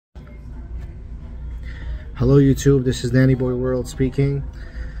Hello YouTube, this is Danny Boy World speaking.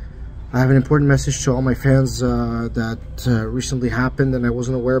 I have an important message to all my fans that recently happened and I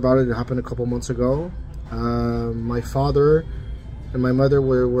wasn't aware about it. It happened a couple months ago. My father and my mother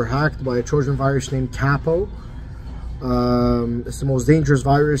were hacked by a Trojan virus named Capo. It's the most dangerous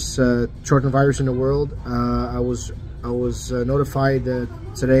virus, Trojan virus in the world. I was notified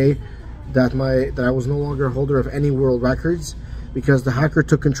today that I was no longer a holder of any world records because the hacker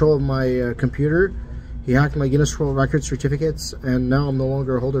took control of my computer. He hacked my Guinness World Records certificates, and now I'm no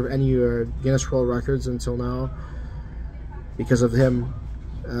longer a holder of any Guinness World Records until now because of him.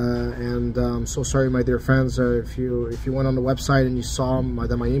 And I'm so sorry, my dear friends. If you went on the website and you saw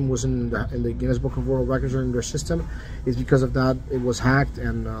that my name was in the Guinness Book of World Records or in their system, it's because of that. It was hacked,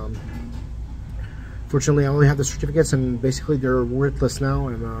 and fortunately, I only have the certificates, and basically they're worthless now.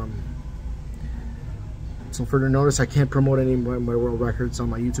 And so further notice, I can't promote any of my world records on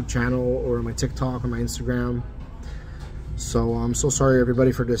my YouTube channel or my TikTok or my Instagram. So I'm so sorry,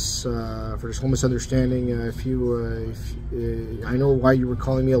 everybody, for this whole misunderstanding. I know why you were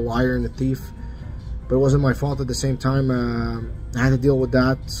calling me a liar and a thief, but it wasn't my fault at the same time. I had to deal with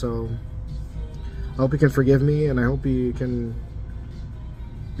that. So I hope you can forgive me, and I hope you can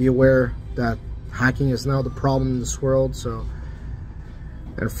be aware that hacking is now the problem in this world. So,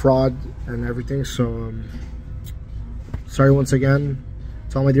 and fraud and everything. So sorry once again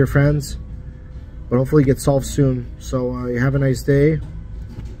to all my dear friends, but hopefully it gets solved soon. So you have a nice day.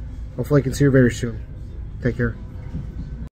 Hopefully I can see you very soon. Take care.